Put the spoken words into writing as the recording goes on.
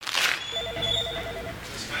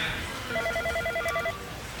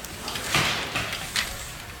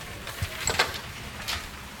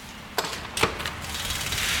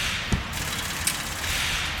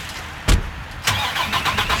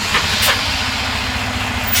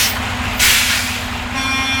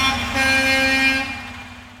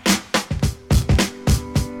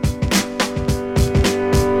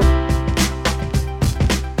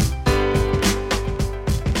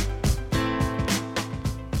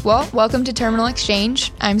Well, welcome to Terminal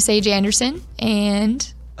Exchange. I'm Sage Anderson,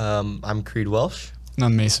 and I'm Creed Welsh. And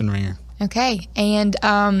I'm Mason Ringer. okay, and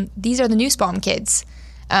these are the Nussbaum kids.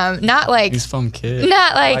 Not like Nussbaum kid.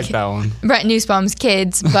 not I like like that one. Brett Nussbaum's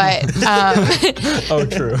kids, but Oh,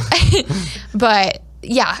 true. but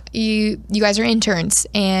yeah, you guys are interns,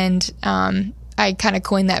 and I kind of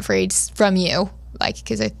coined that phrase from you, like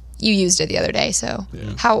because you used it the other day. So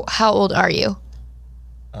Yeah. how old are you?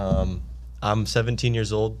 I'm 17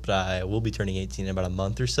 years old, but I will be turning 18 in about a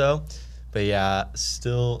month or so. But yeah,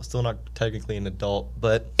 still not technically an adult,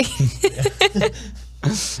 but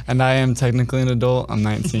And I am technically an adult. I'm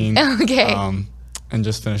 19. Okay. And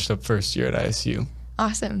just finished up first year at ISU.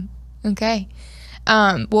 Awesome. Okay.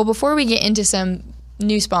 Well, before we get into some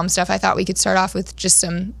Nussbaum stuff, I thought we could start off with just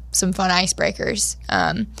some fun icebreakers.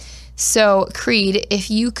 So, Creed, if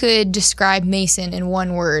you could describe Mason in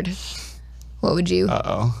one word, what would you?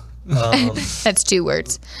 Uh-oh. That's 2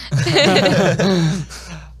 words.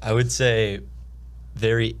 I would say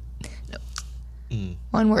very.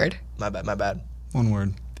 One word. My bad. One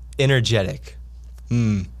word. Energetic.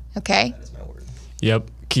 Okay. That's my word. Yep.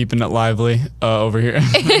 Keeping it lively over here.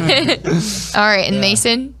 All right. And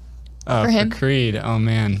Mason? For him? Creed, oh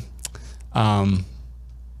man.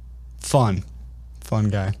 Fun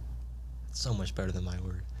guy. So much better than my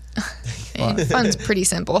word. Fun's pretty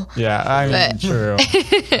simple. Yeah, I mean, But- true.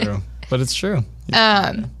 But it's true.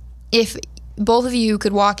 If both of you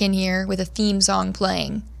could walk in here with a theme song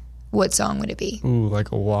playing, what song would it be? Ooh,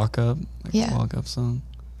 like a walk-up? Like Yeah. a walk-up song?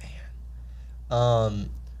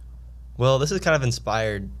 Well, this is kind of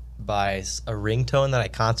inspired by a ringtone that I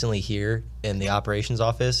constantly hear in the operations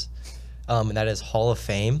office, and that is Hall of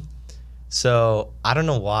Fame. So I don't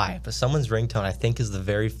know why, but someone's ringtone I think is the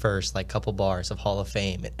very first couple bars of Hall of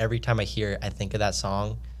Fame, and every time I hear it, I think of that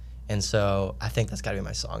song, and so I think that's got to be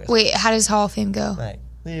my song. Wait, how does Hall of Fame go? Like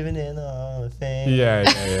living in the Hall of Fame. Yeah.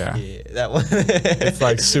 Yeah, that one. It's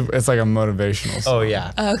like it's like a motivational song. Oh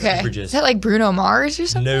yeah. Okay. Super Is just- that like Bruno Mars or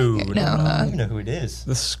something? No, I No. don't even know who it is.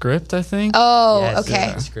 The script, I think? Oh, Yes, okay.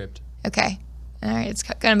 it's the script. Okay. All right. It's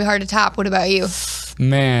going to be hard to top. What about you?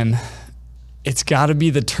 Man, it's got to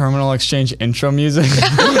be the Terminal Exchange intro music.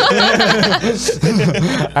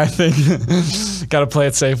 I think got to play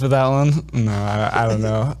it safe with that one. No, I don't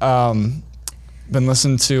know. Been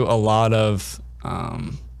listening to a lot of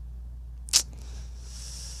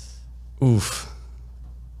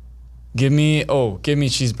Give me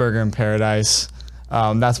Cheeseburger in Paradise.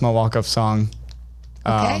 That's my walk-up song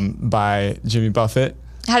Okay. by Jimmy Buffett.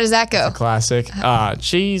 How does that go? Classic.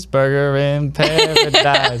 Cheeseburger in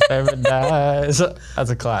paradise, paradise. That's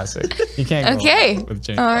a classic. You can't go Okay. wrong with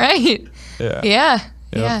Jimmy. All right. Yeah. Yeah. Yep.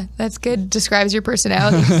 Yeah. That's good. Describes your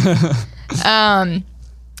personality.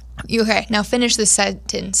 Okay. Now finish this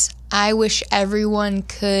sentence. I wish everyone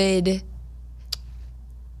could.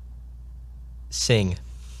 Sing.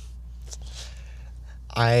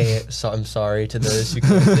 I'm sorry to those who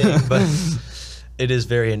can't sing, but it is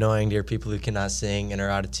very annoying to hear people who cannot sing and are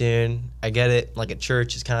out of tune. I get it. Like at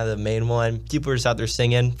church is kind of the main one. People are just out there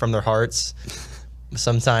singing from their hearts.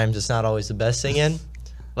 Sometimes it's not always the best singing.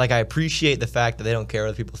 Like I appreciate the fact that they don't care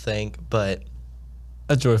what people think, but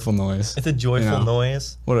A joyful noise. it's a joyful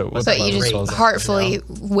noise. What But you just Great. heartfully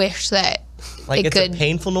wish that. Like It it's could- a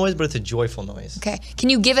painful noise, but it's a joyful noise. Okay. Can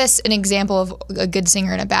you give us an example of a good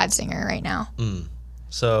singer and a bad singer right now?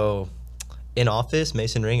 So in Office,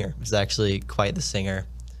 Mason Ringer is actually quite the singer.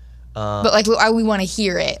 But like, we want to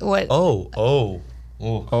hear it. What? Oh. Oh,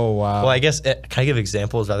 wow. Well, I guess, can I give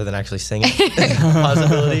examples rather than actually singing?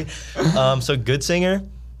 Possibility. So good singer,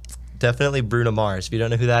 definitely Bruno Mars. If you don't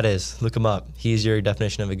know who that is, look him up. He's your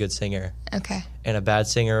definition of a good singer. Okay. And a bad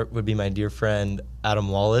singer would be my dear friend Adam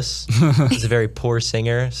Wallace. He's a very poor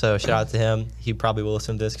singer, so shout out to him. He probably will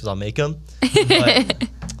listen to this because I'll make him. But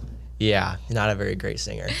yeah, not a very great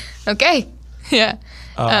singer. Okay. Yeah.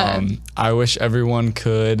 I wish everyone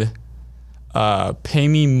could pay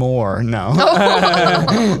me more. No.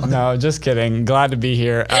 No, just kidding. Glad to be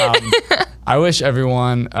here. I wish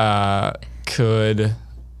everyone could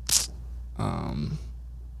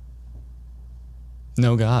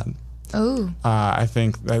know God. Oh. I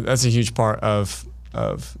think that's a huge part of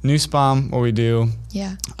Nussbaum, what we do,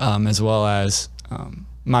 Yeah. as well as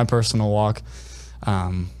my personal walk.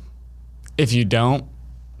 If you don't,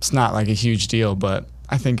 it's not like a huge deal, but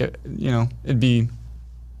I think it'd be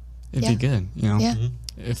Yeah. good. Yeah.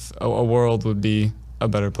 If a world would be a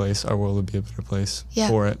better place, our world would be a better place Yeah.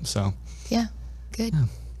 for it. So Yeah. Good.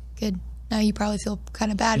 Good. Now you probably feel kind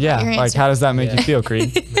of bad about Yeah, your like answer. how does that make you feel,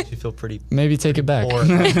 Creed? Makes you feel pretty Maybe take it back. poor.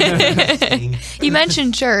 You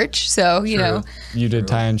mentioned church, so, you know. You did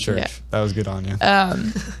tie in church. Yeah. That was good on you.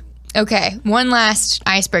 Okay, one last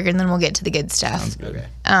icebreaker, and then we'll get to the good stuff. Sounds good.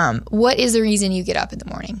 Okay. What is the reason you get up in the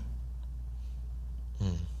morning?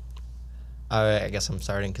 I guess I'm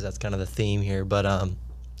starting because that's kind of the theme here. But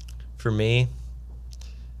for me,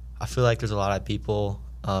 I feel like there's a lot of people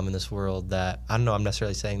in this world that, I don't know, I'm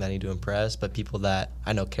necessarily saying that I need to impress, but people that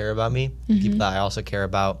I know care about me, people that I also care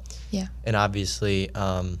about. Yeah. And obviously,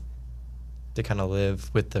 to kind of live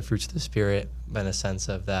with the fruits of the Spirit in a sense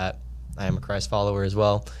of that I am a Christ follower as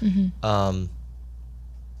well.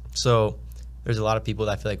 So there's a lot of people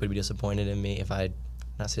that I feel like would be disappointed in me if I,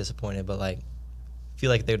 not say disappointed, but like feel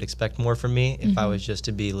like they would expect more from me if I was just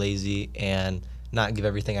to be lazy and not give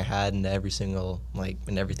everything I had into every single, like,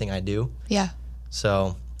 in everything I do. Yeah.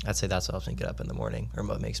 So I'd say that's what helps me get up in the morning, or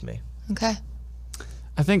what makes me. Okay.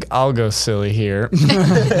 I think I'll go silly here,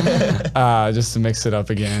 just to mix it up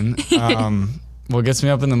again. What gets me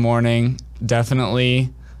up in the morning, definitely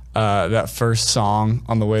that first song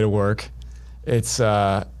on the way to work. It's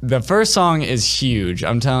the first song is huge.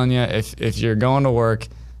 I'm telling you, if you're going to work,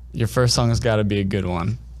 your first song has got to be a good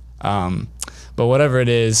one. But whatever it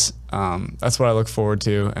is, that's what I look forward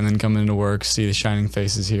to. And then coming into work, see the shining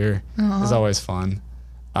faces here is always fun.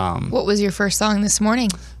 What was your first song this morning?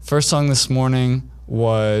 First song this morning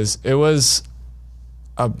was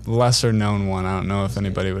a lesser known one. I don't know if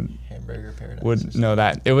anybody Hamburger Paradise. would know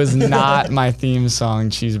that. It was not my theme song,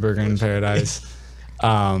 Cheeseburger in Paradise.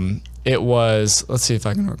 It was, let's see if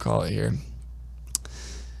I can recall it here.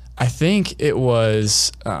 I think it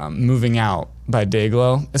was Moving Out by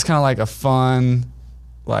Dayglow. It's kind of like a fun,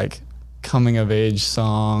 like, coming of age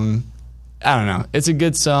song. I don't know. It's a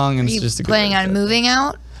good song, and Are it's you just a good planning way to on go. moving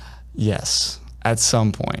out? Yes, at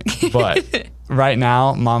some point. But right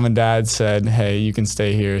now, Mom and Dad said, hey, you can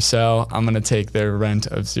stay here. So I'm going to take their rent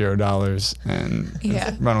of $0 and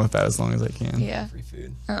Yeah. run with that as long as I can. Yeah. Free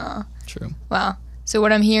food. Oh, True. wow. So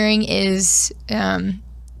what I'm hearing is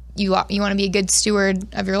you want to be a good steward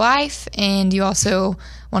of your life, and you also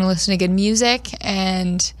want to listen to good music,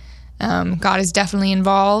 and God is definitely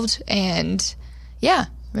involved, and yeah,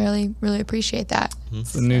 really, really appreciate that.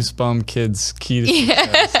 It's the New Spum Kids key to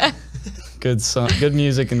success. Good song, good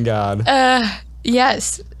music and God.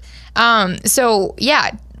 Yes. So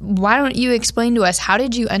yeah, why don't you explain to us, how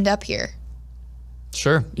did you end up here?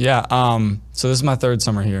 Sure. Yeah. So this is my third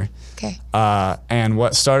summer here. Okay. And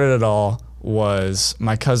what started it all was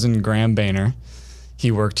my cousin Graham Boehner. He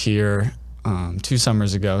worked here 2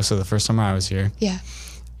 summers ago, so the first summer I was here. Yeah.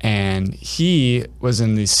 And he was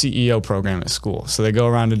in the CEO program at school. So they go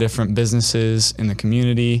around to different businesses in the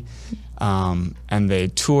community, and they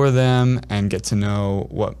tour them and get to know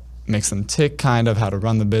what makes them tick, kind of how to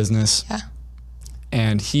run the business. Yeah.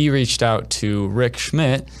 And he reached out to Rick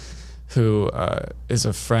Schmidt, who is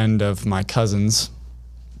a friend of my cousin's,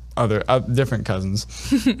 other different cousins.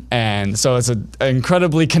 And so it's an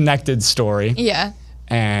incredibly connected story. Yeah.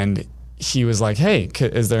 And he was like, hey,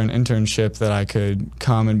 is there an internship that I could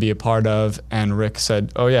come and be a part of? And Rick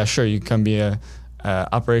said, oh yeah, sure, you can come be a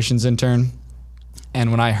operations intern.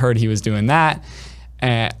 And when I heard he was doing that,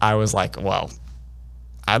 I was like, well,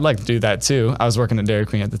 I'd like to do that too. I was working at Dairy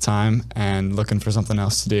Queen at the time and looking for something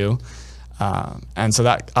else to do. And so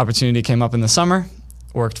that opportunity came up in the summer,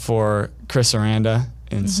 worked for Chris Aranda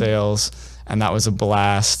in sales, and that was a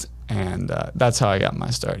blast. And that's how I got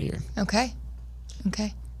my start here. Okay.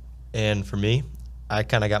 Okay. And for me, I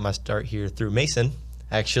kind of got my start here through Mason,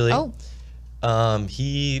 actually. Oh.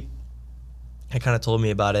 He had kind of told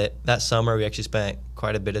me about it. That summer, we actually spent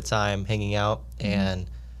quite a bit of time hanging out, and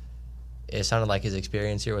it sounded like his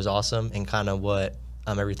experience here was awesome, and kind of what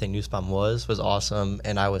everything New Spam was awesome,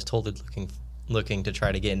 and I was totally looking to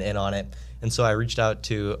try to get an in on it. And so I reached out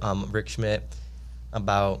to Rick Schmidt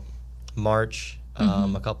about March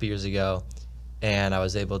a couple years ago, and I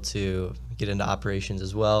was able to get into operations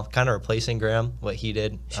as well, kind of replacing Graham, what he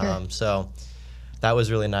did. Sure. So that was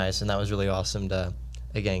really nice, and that was really awesome to,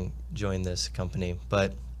 again, join this company.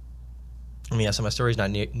 But I mean, yeah, so my story's not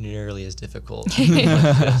nearly as difficult.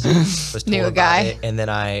 was Knew told a about guy. it, and then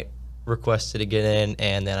I requested to get in,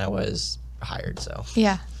 and then I was hired. So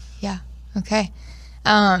Yeah. Yeah. Okay.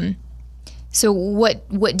 So what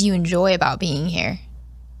do you enjoy about being here?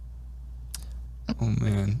 Oh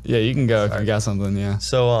man, yeah, you can go if you got something. Yeah.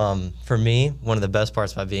 So for me, one of the best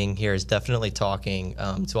parts about being here is definitely talking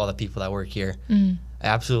to all the people that work here. I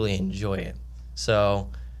absolutely enjoy it. So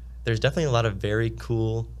there's definitely a lot of very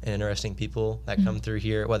cool and interesting people that come through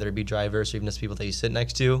here, whether it be drivers or even just people that you sit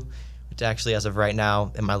next to. which actually, as of right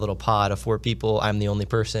now, in my little pod of 4 people, I'm the only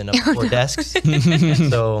person of 4 desks.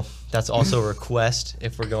 So that's also a request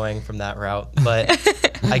if we're going from that route. But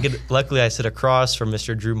luckily I sit across from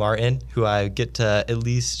Mr. Drew Martin, who I get to at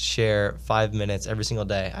least share 5 minutes every single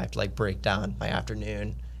day. I have to like break down my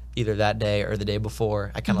afternoon, either that day or the day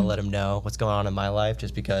before. I kind of let him know what's going on in my life,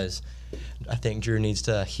 just because I think Drew needs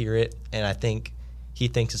to hear it. And I think he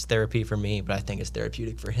thinks it's therapy for me, but I think it's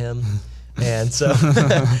therapeutic for him. And so,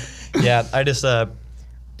 yeah, I just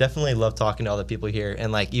definitely love talking to all the people here. And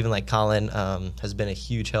like even like Colin has been a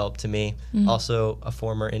huge help to me. Also a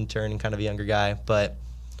former intern and kind of a younger guy, but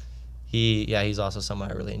he's also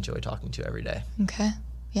someone I really enjoy talking to every day. Okay.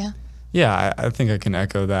 Yeah. Yeah, I think I can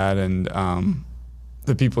echo that. And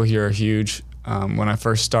the people here are huge. When I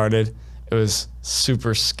first started, it was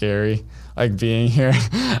super scary, like being here.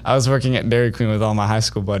 I was working at Dairy Queen with all my high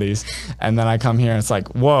school buddies, and then I come here and it's like,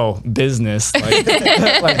 whoa, business, like,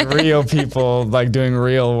 like real people, like doing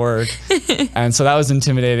real work. And so that was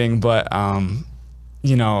intimidating. But,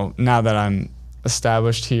 you know, now that I'm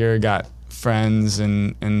established here, got friends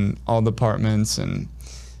in all departments, and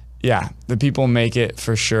yeah, the people make it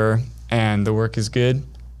for sure, and the work is good.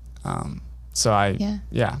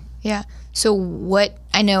 Yeah. So what,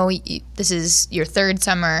 I know this is your 3rd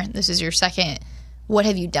summer, this is your 2nd. What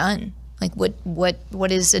have you done? Like what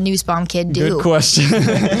does a Nussbaum kid do? Good question. So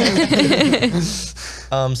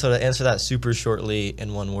to answer that super shortly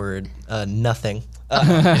in one word, nothing.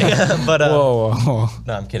 But Whoa.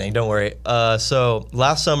 no, I'm kidding. Don't worry. So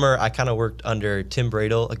last summer I kind of worked under Tim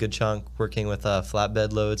Bradle a good chunk, working with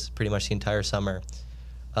flatbed loads pretty much the entire summer.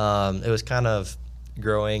 It was kind of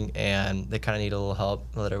growing, and they kind of need a little help,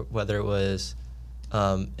 whether it was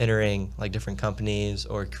entering like different companies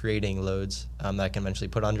or creating loads that I can eventually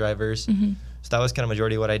put on drivers. So that was kind of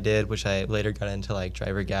majority of what I did, which I later got into like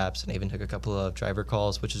driver gaps, and I even took a couple of driver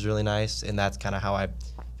calls, which is really nice. And that's kind of how I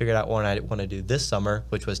figured out what I want to do this summer,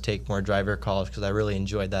 which was take more driver calls, because I really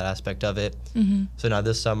enjoyed that aspect of it. So now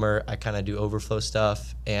this summer I kind of do overflow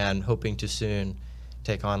stuff, and hoping to soon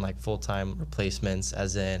take on like full-time replacements,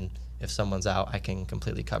 as in if someone's out, I can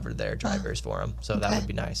completely cover their drivers for them. So that would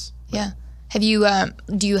be nice. Yeah. Have you,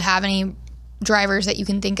 do you have any drivers that you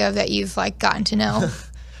can think of that you've like gotten to know?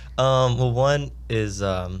 Well, one is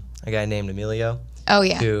a guy named Emilio. Oh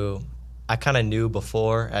yeah. Who I kind of knew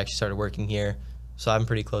before I actually started working here. So I'm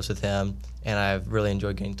pretty close with him, and I've really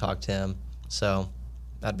enjoyed getting to talk to him. So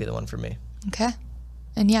that'd be the one for me. Okay.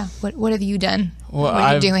 And yeah, what have you done? Well, what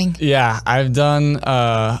are you doing? Yeah, I've done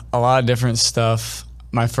a lot of different stuff.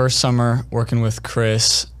 My first summer working with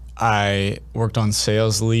Chris, I worked on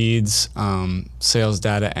sales leads, sales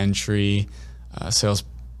data entry, sales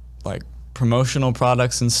like promotional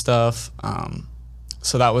products and stuff.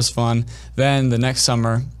 So that was fun. Then the next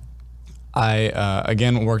summer, I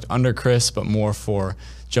again worked under Chris, but more for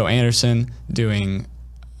Joe Anderson, doing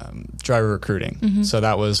driver recruiting. So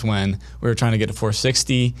that was when we were trying to get to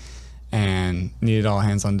 460 and needed all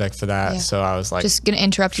hands on deck for that. Yeah. So I was like, just gonna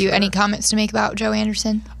interrupt you. Any comments to make about Joe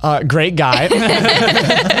Anderson? Great guy.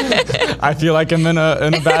 I feel like I'm in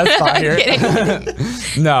a bad spot here.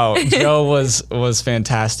 No, Joe was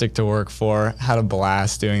fantastic to work for. Had a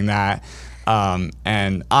blast doing that.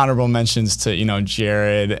 And honorable mentions to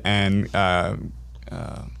Jared and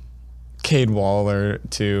Cade Waller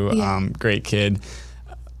too. Yeah. Great kid.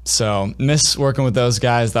 So miss working with those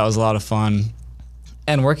guys. That was a lot of fun.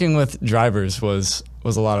 And working with drivers was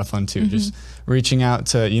a lot of fun too. Just reaching out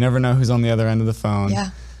to, you never know who's on the other end of the phone. Yeah.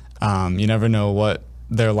 You never know what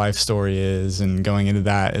their life story is, and going into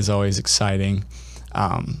that is always exciting.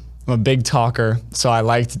 I'm a big talker, so I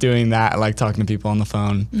liked doing that. I like talking to people on the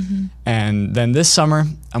phone. And then this summer,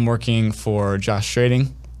 I'm working for Josh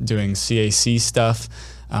Trading, doing CAC stuff.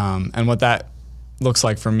 And what that looks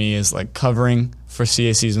like for me is like covering for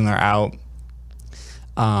CACs when they're out.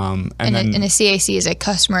 And a CAC is a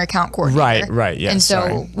customer account coordinator. Right, yeah. And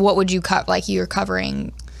so what would you cut, like you're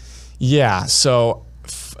covering? Yeah, so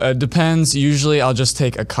it depends. Usually I'll just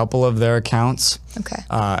take a couple of their accounts. Okay.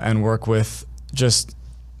 And work with just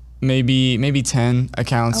maybe 10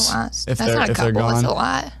 accounts. Oh, wow. If That's not a couple, gone. that's a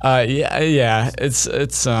lot. Yeah. It's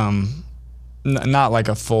not like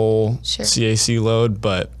a full CAC load,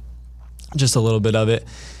 but just a little bit of it.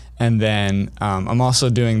 And then I'm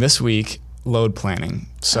also doing this week load planning,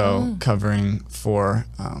 so covering for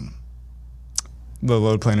the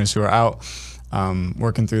load planners who are out,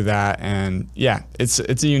 working through that. And yeah, it's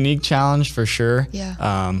a unique challenge for sure.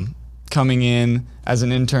 Yeah. Coming in as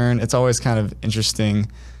an intern, it's always kind of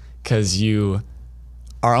interesting because you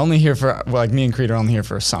are only here for, like me and Creed are only here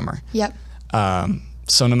for a summer. Yep.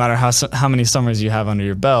 So no matter how many summers you have under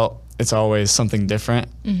your belt, it's always something different.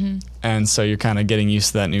 And so you're kind of getting used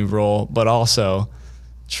to that new role, but also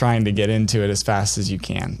trying to get into it as fast as you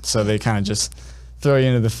can. So they kind of just throw you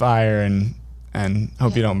into the fire and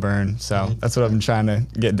hope you don't burn. So that's what I've been trying to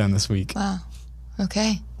get done this week. Wow.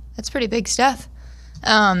 Okay. That's pretty big stuff.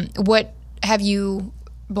 What have you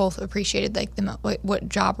both appreciated, like what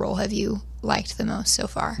job role have you liked the most so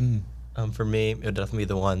far? For me, it would definitely be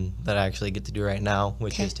the one that I actually get to do right now,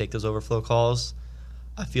 which is take those overflow calls.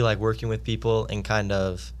 I feel like working with people and kind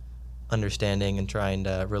of understanding and trying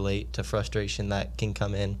to relate to frustration that can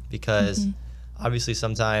come in, because obviously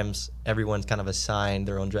sometimes everyone's kind of assigned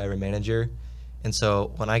their own driver manager. And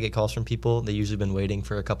so when I get calls from people, they've usually been waiting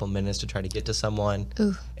for a couple minutes to try to get to someone.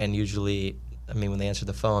 Ooh. And usually, I mean, when they answer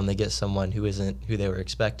the phone, they get someone who isn't who they were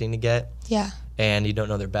expecting to get. Yeah. And you don't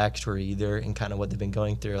know their backstory either and kind of what they've been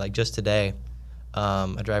going through. Like just today,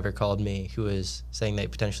 a driver called me who was saying they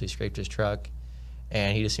potentially scraped his truck,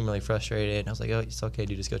 and he just seemed really frustrated. And I was like, oh, it's okay,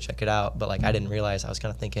 dude, just go check it out. But like I didn't realize, I was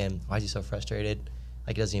kind of thinking, why is he so frustrated?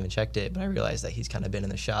 Like he doesn't even checked it. But I realized that he's kind of been in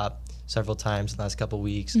the shop several times in the last couple of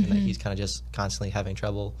weeks, and that he's kind of just constantly having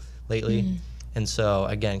trouble lately. And so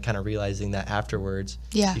again, kind of realizing that afterwards,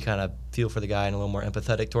 you kind of feel for the guy and a little more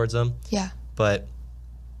empathetic towards him. Yeah. But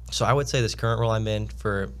so I would say this current role I'm in,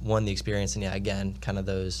 for one, the experience, and again, kind of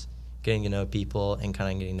those getting to know people and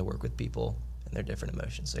kind of getting to work with people and their different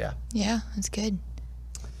emotions. So Yeah, that's good.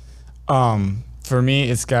 For me,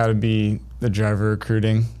 it's got to be the driver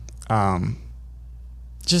recruiting.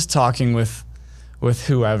 Just talking with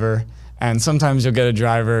whoever, and sometimes you'll get a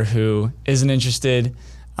driver who isn't interested,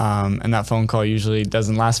 and that phone call usually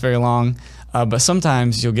doesn't last very long. But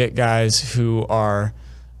sometimes you'll get guys who are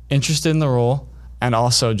interested in the role and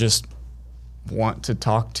also just want to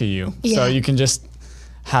talk to you. Yeah. So you can just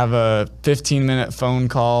have a 15-minute phone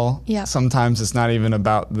call. Yeah. Sometimes it's not even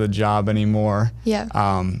about the job anymore.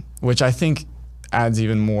 Yeah. Which I think adds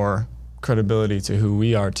even more credibility to who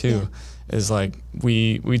we are too. Is like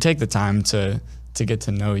we take the time to get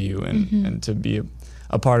to know you and to be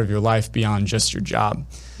a part of your life beyond just your job.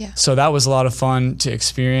 Yeah. So that was a lot of fun to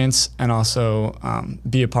experience, and also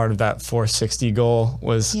be a part of that 460 goal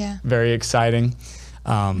was very exciting.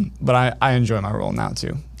 But I enjoy my role now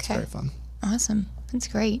too. It's very fun. Awesome. That's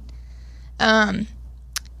great.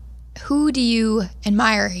 Who do you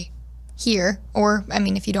admire here? Or, I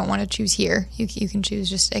mean, if you don't want to choose here, you can choose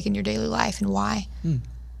just like in your daily life, and why?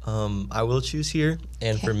 I will choose here.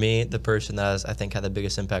 And for me, the person that has, I think, had the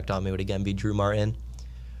biggest impact on me would again be Drew Martin.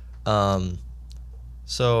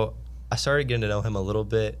 So I started getting to know him a little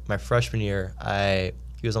bit my freshman year.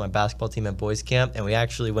 He was on my basketball team at boys camp, and we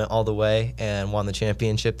actually went all the way and won the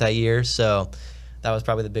championship that year. So that was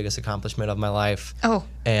probably the biggest accomplishment of my life. Oh.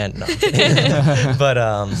 And no, I'm kidding.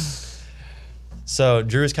 But so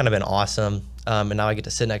Drew's kind of been awesome. And now I get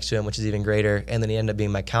to sit next to him, which is even greater. And then he ended up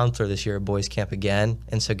being my counselor this year at boys camp again.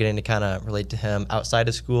 And so getting to kind of relate to him outside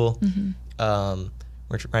of school.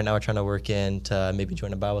 Right now we're trying to work into maybe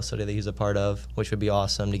join a Bible study that he's a part of, which would be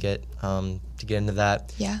awesome to get into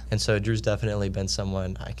that. Yeah. And so Drew's definitely been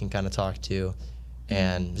someone I can kind of talk to,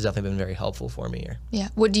 and he's definitely been very helpful for me here. Yeah.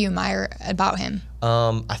 What do you admire about him?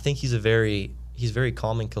 I think he's very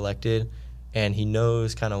calm and collected, and he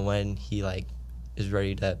knows kind of when he is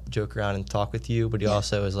ready to joke around and talk with you, but he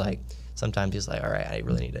also is sometimes he's like, all right, I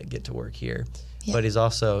really need to get to work here. Yeah. But he's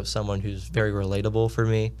also someone who's very relatable for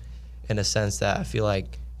me, in a sense that I feel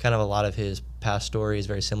like kind of a lot of his past story is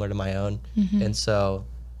very similar to my own. And so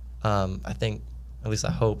I think, at least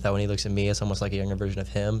I hope, that when he looks at me, it's almost like a younger version of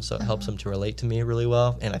him. So it helps him to relate to me really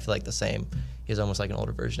well. And I feel like the same. He's almost like an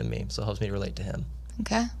older version of me. So it helps me to relate to him.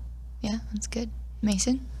 Okay. Yeah, that's good.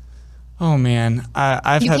 Mason? Oh, man.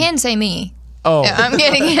 You can say me. Oh, no, I'm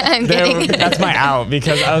kidding. I'm kidding. That's my out,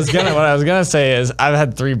 because what I was gonna say is I've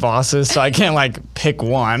had 3 bosses, so I can't pick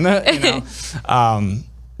one.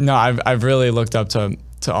 No, I've really looked up to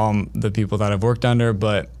all the people that I've worked under,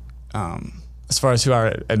 but as far as who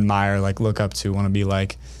I admire, look up to, want to be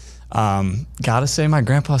like, gotta say my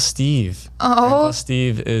grandpa Steve. Oh. Grandpa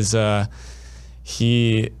Steve is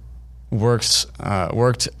he worked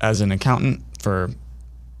as an accountant for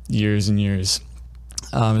years and years.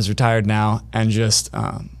 Is retired now, and just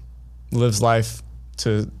lives life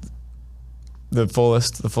to the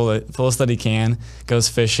fullest that he can. Goes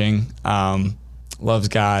fishing, loves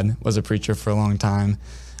God, was a preacher for a long time,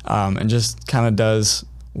 and just kind of does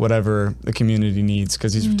whatever the community needs,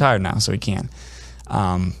 because he's retired now, so he can.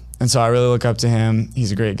 And so I really look up to him.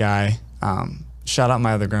 He's a great guy. Shout out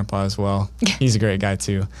my other grandpa as well. He's a great guy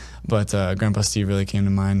too, but Grandpa Steve really came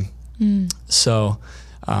to mind. So.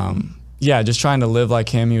 Yeah, just trying to live like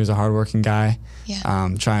him. He was a hardworking guy. Yeah.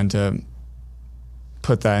 Trying to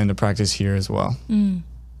put that into practice here as well.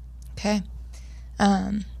 Okay.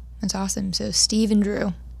 That's awesome. So Steve and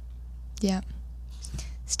Drew. Yeah.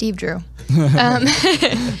 Steve Drew.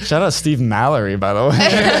 Shout out Steve Mallory, by the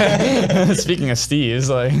way. Speaking of Steve's,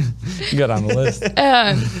 like, good on the list.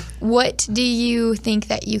 What do you think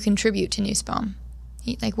that you contribute to New Spalm?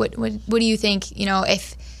 Like, what do you think,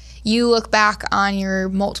 if you look back on your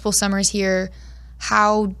multiple summers here,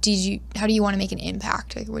 how do you want to make an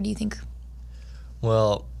impact? Like, what do you think?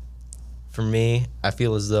 Well, for me, I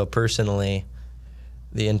feel as though personally,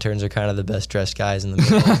 the interns are kind of the best dressed guys in the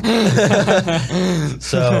middle.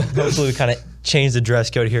 So hopefully we kind of change the dress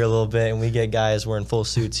code here a little bit and we get guys wearing full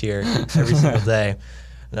suits here every single day.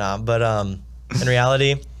 But in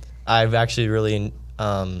reality, I've actually really,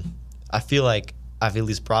 I feel like I've at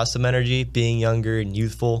least brought some energy. Being younger and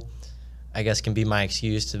youthful, I guess, can be my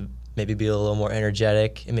excuse to maybe be a little more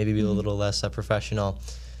energetic and maybe be a little less professional.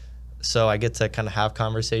 So I get to kind of have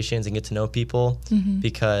conversations and get to know people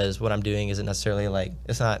because what I'm doing isn't necessarily like,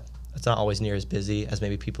 it's not always near as busy as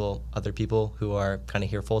maybe other people who are kind of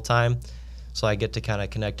here full time. So I get to kind of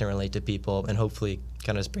connect and relate to people and hopefully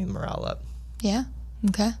kind of just bring the morale up. Yeah.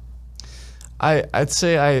 Okay. I'd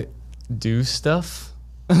say I do stuff.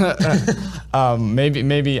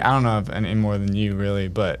 Maybe I don't know if any more than you really,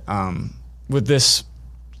 but with this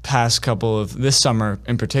past this summer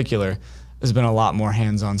in particular, there's been a lot more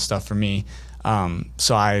hands-on stuff for me.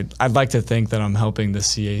 So I'd like to think that I'm helping the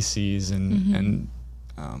CACs and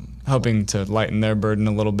helping to lighten their burden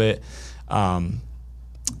a little bit.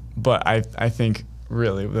 But I think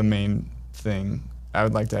really the main thing, I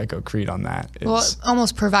would like to echo Creed on that.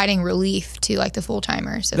 Almost providing relief to like the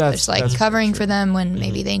full-timers. So That's covering for them when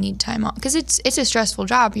maybe they need time off. Because it's a stressful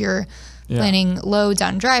job. You're planning loads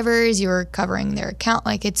on drivers, you're covering their account.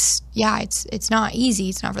 Like it's not easy.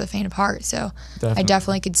 It's not for the faint of heart. So I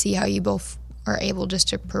definitely could see how you both are able just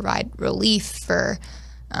to provide relief for,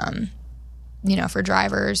 for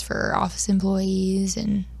drivers, for office employees,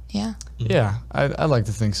 and yeah. Yeah, I'd like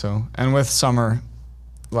to think so. And with summer,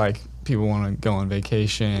 like people want to go on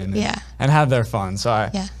vacation and have their fun. So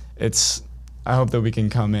I hope that we can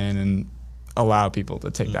come in and allow people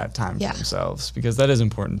to take that time for themselves, because that is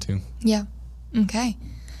important too. Yeah. Okay.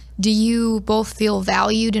 Do you both feel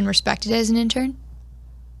valued and respected as an intern?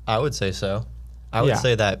 I would say so. I would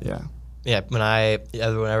say that. Yeah.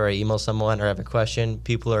 Whenever I email someone or have a question,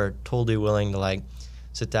 people are totally willing to like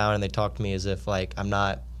sit down and they talk to me as if like I'm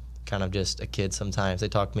not kind of just a kid. Sometimes they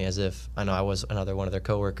talk to me as if I know I was another one of their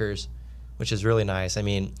coworkers, which is really nice. I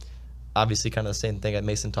mean, obviously kind of the same thing that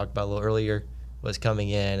Mason talked about a little earlier, was coming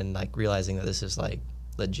in and like realizing that this is like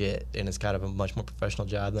legit and it's kind of a much more professional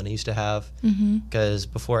job than I used to have. Because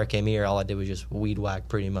before I came here, all I did was just weed whack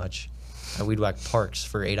pretty much. I weed whacked parks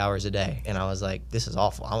for 8 hours a day, and I was like, this is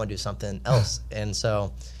awful. I want to do something else. And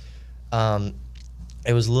so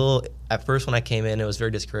it was a little, at first when I came in, it was very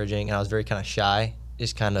discouraging and I was very kind of shy,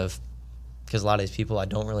 just kind of, because a lot of these people I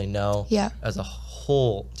don't really know. As a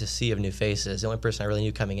whole, just sea of new faces. The only person I really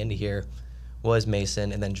knew coming into here was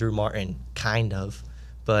Mason, and then Drew Martin, kind of.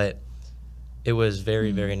 But it was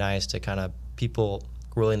very, very nice to kind of people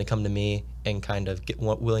willing to come to me and kind of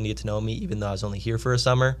willing to get to know me, even though I was only here for a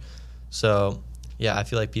summer. So, yeah, I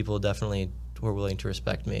feel like people definitely were willing to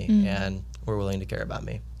respect me and were willing to care about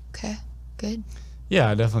me. Okay, good. Yeah,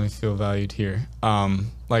 I definitely feel valued here.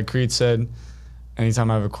 Like Creed said,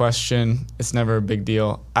 anytime I have a question, it's never a big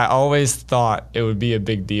deal. I always thought it would be a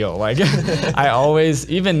big deal. Like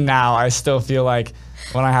even now, I still feel like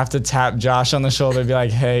when I have to tap Josh on the shoulder, be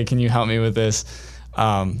like, hey, can you help me with this?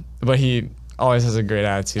 But he always has a great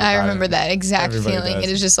attitude. I remember that exact feeling.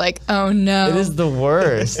 It is just like, oh no. It is the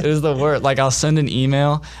worst. It is the worst. Like I'll send an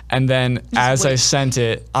email and then as I sent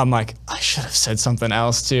it, I'm like, I should have said something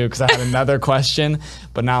else too, because I had another question.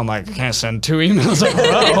 But now I'm like, I can't send 2 emails in a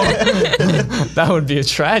row. That would be a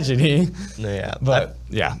tragedy. Yeah. But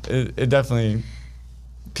yeah, it definitely,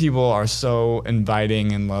 people are so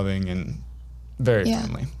inviting and loving and very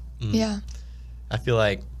friendly. Yeah. I feel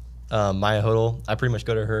like Maya Hodel, I pretty much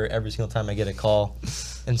go to her every single time I get a call.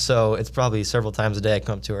 And so it's probably several times a day I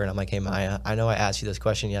come up to her and I'm like, hey, Maya, I know I asked you this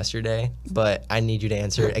question yesterday, but I need you to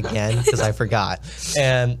answer it again because I forgot.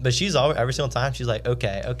 But she's always, every single time, she's like,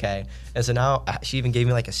 okay. And so now she even gave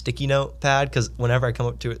me like a sticky note pad, because whenever I come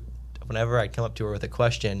up to her with a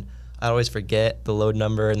question, I always forget the load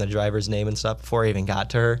number and the driver's name and stuff before I even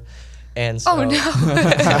got to her. And so I'd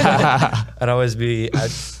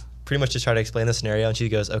pretty much just try to explain the scenario, and she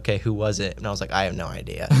goes, okay, who was it? And I was like, I have no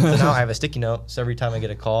idea. So now I have a sticky note, so every time I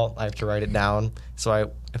get a call, I have to write it down.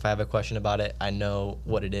 So if I have a question about it, I know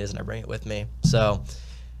what it is and I bring it with me. So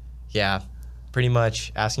yeah, pretty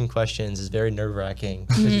much asking questions is very nerve-wracking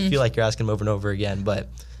because you feel like you're asking them over and over again. But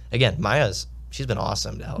again, she's been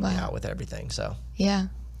awesome to help me out with everything. So yeah,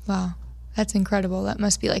 wow, that's incredible. That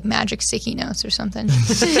must be like magic sticky notes or something.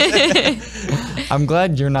 I'm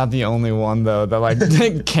glad you're not the only one though that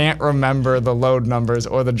like can't remember the load numbers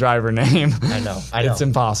or the driver name. I know. It's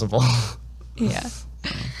impossible. Yeah.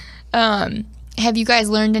 Have you guys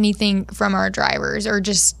learned anything from our drivers, or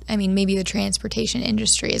just, I mean, maybe the transportation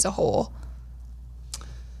industry as a whole?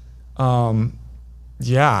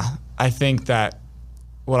 Yeah, I think that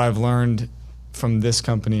what I've learned from this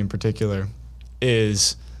company in particular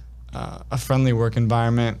is a friendly work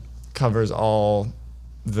environment covers all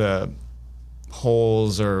the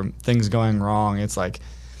holes or things going wrong. It's like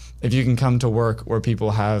if you can come to work where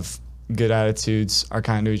people have good attitudes, are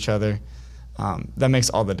kind to each other, that makes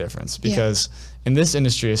all the difference. Because in this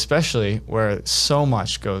industry, especially where so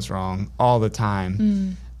much goes wrong all the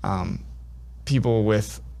time, people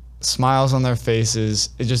with smiles on their faces,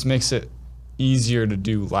 it just makes it easier to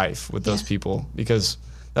do life with those people, because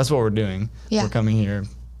that's what we're doing. We're coming here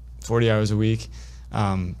 40 hours a week.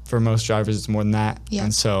 For most drivers, it's more than that.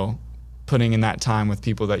 And so putting in that time with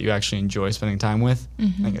people that you actually enjoy spending time with,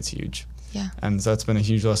 I think it's huge. And so that's been a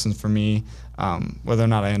huge lesson for me. Whether or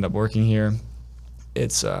not I end up working here,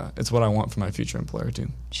 it's what I want for my future employer too.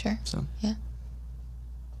 Sure. So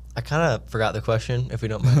I kind of forgot the question, if we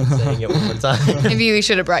don't mind saying it one more time. Maybe we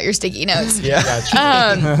should have brought your sticky notes. Yeah.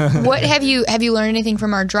 What have you learned anything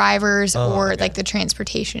from our drivers or like the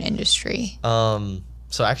transportation industry? So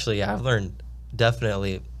actually, I've learned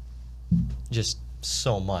definitely just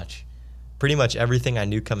so much. Pretty much everything I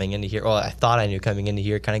knew coming into here, I thought I knew coming into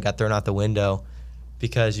here, kind of got thrown out the window,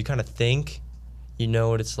 because you kind of think you know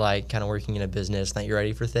what it's like kind of working in a business, that you're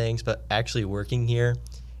ready for things, but actually working here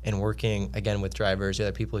and working again with drivers, the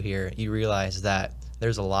other people here, you realize that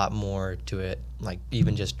there's a lot more to it, like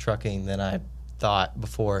even just trucking, than I thought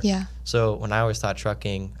before. So when I always thought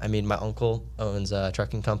trucking, I mean, my uncle owns a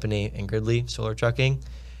trucking company in Gridley, Solar Trucking,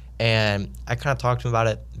 and I kind of talked to him about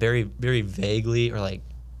it very, very vaguely, or like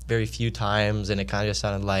very few times, and it kind of just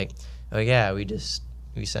sounded like, oh yeah,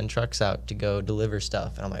 we send trucks out to go deliver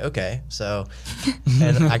stuff. And I'm like, okay. So,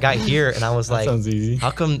 and I got here and I was like, sounds easy.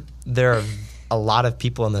 How come there are a lot of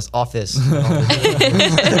people in this office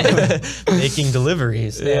making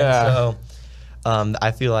deliveries? And so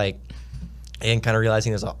I feel like, and kind of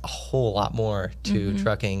realizing there's a whole lot more to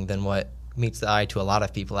trucking than what meets the eye to a lot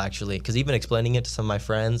of people, actually. Because even explaining it to some of my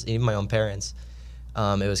friends, even my own parents,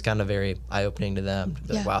 it was kind of very eye-opening to them. To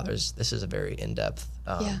be like, wow, this is a very in-depth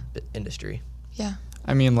industry. Yeah.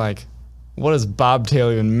 I mean, like, what does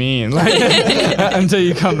bobtail even mean? Like, until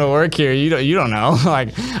you come to work here, you don't know. Like,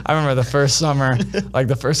 I remember the first summer, like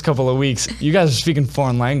the first couple of weeks, you guys are speaking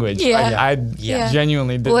foreign language. I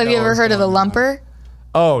genuinely didn't. Well, have you ever heard of a lumper?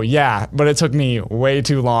 Oh, yeah, but it took me way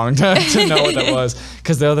too long to know what that was,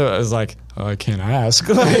 because the other was like, oh, I can't ask.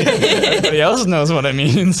 Like, everybody else knows what it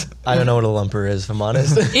means. I don't know what a lumper is, if I'm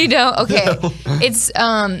honest. You don't? Okay. No. It's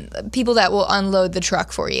people that will unload the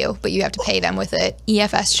truck for you, but you have to pay them with an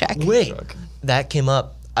EFS check. Wait, that came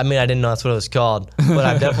up. I mean, I didn't know that's what it was called, but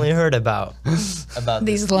I've definitely heard about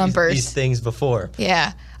these lumpers. These things before.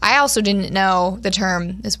 Yeah. I also didn't know the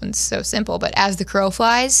term, this one's so simple, but as the crow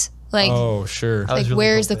flies. Like, oh, sure. Like, really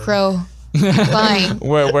where's the crow flying?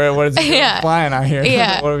 What is it flying out here?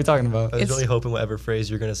 Yeah. What are we talking about? I was really hoping whatever phrase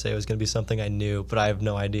you're going to say was going to be something I knew, but I have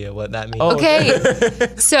no idea what that means.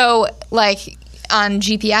 Okay. So, like, on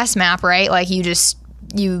GPS map, right? Like, it's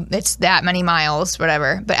that many miles,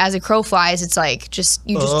 whatever. But as a crow flies, it's like,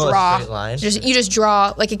 you draw. Straight line. You just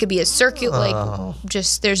draw, like, it could be a circuit, like,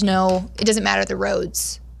 it doesn't matter the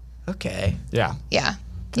roads. Okay. Yeah. Yeah.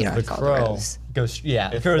 You don't have to follow the roads.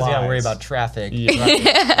 The crow's got to worry about traffic. Yeah.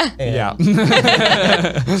 Right. Yeah. Yep,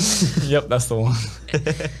 that's the one.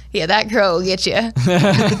 Yeah, that crow will get you.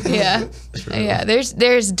 Yeah. True. Yeah,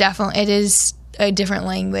 there's definitely, it is a different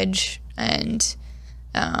language. And,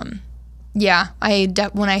 when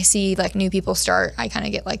I see, like, new people start, I kind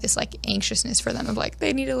of get, like, this, like, anxiousness for them of, like,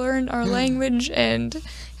 they need to learn our language, and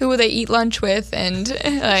who will they eat lunch with, and,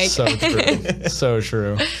 like. So true. So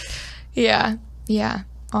true. Yeah. Yeah.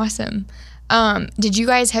 Awesome. Did you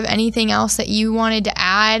guys have anything else that you wanted to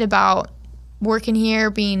add about working here,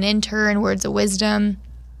 being an intern, words of wisdom?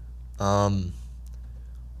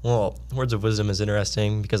 Well, words of wisdom is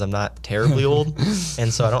interesting because I'm not terribly old,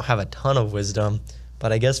 and so I don't have a ton of wisdom.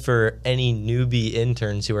 But I guess for any newbie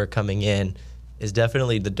interns who are coming in, is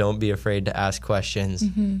definitely the don't be afraid to ask questions.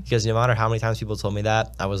 Because no matter how many times people told me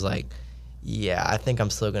that, I was like, yeah, I think I'm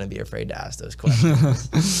still going to be afraid to ask those questions.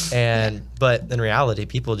 But in reality,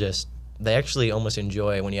 people just they actually almost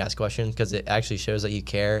enjoy when you ask questions because it actually shows that you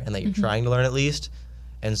care and that you're trying to learn at least.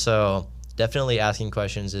 And so definitely asking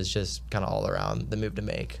questions is just kind of all around the move to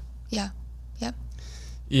make. Yeah. Yep.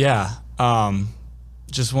 Yeah.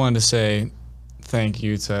 Just wanted to say thank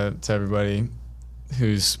you to everybody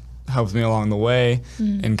who's helped me along the way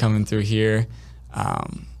and coming through here.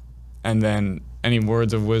 And then any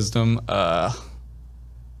words of wisdom, I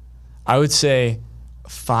would say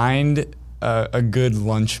find a good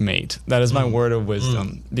lunch mate. That is my word of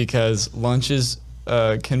wisdom because lunches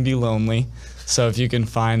can be lonely. So if you can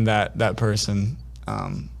find that person,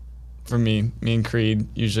 for me and Creed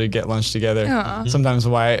usually get lunch together. Sometimes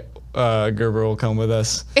Wyatt Gerber will come with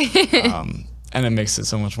us, and it makes it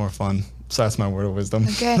so much more fun. So that's my word of wisdom.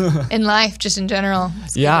 Okay. In life, just in general.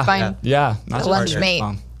 It's good to Yeah. find Yeah. a lunch mate.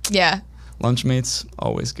 Yeah. Lunch mates,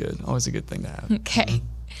 always good. Always a good thing to have. Okay.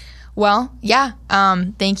 Well, yeah.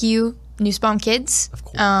 Thank you, New Spawn kids. Of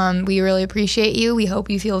course. We really appreciate you. We hope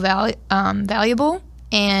you feel valuable.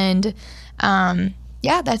 And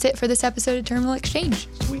yeah, that's it for this episode of Terminal Exchange.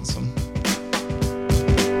 Awesome.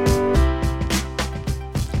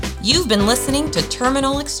 You've been listening to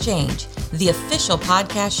Terminal Exchange, the official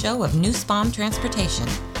podcast show of Nussbaum Transportation.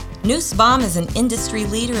 Nussbaum is an industry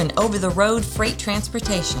leader in over-the-road freight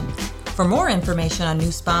transportation. For more information on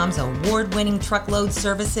Nussbaum's award-winning truckload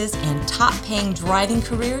services and top-paying driving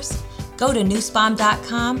careers, go to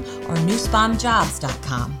nussbaum.com or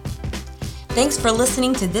nussbaumjobs.com. Thanks for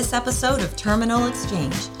listening to this episode of Terminal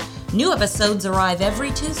Exchange. New episodes arrive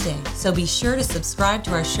every Tuesday, so be sure to subscribe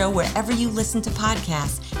to our show wherever you listen to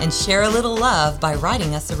podcasts and share a little love by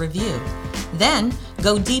writing us a review. Then,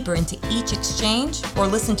 go deeper into each exchange or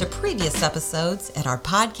listen to previous episodes at our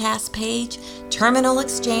podcast page,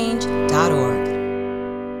 terminalexchange.org.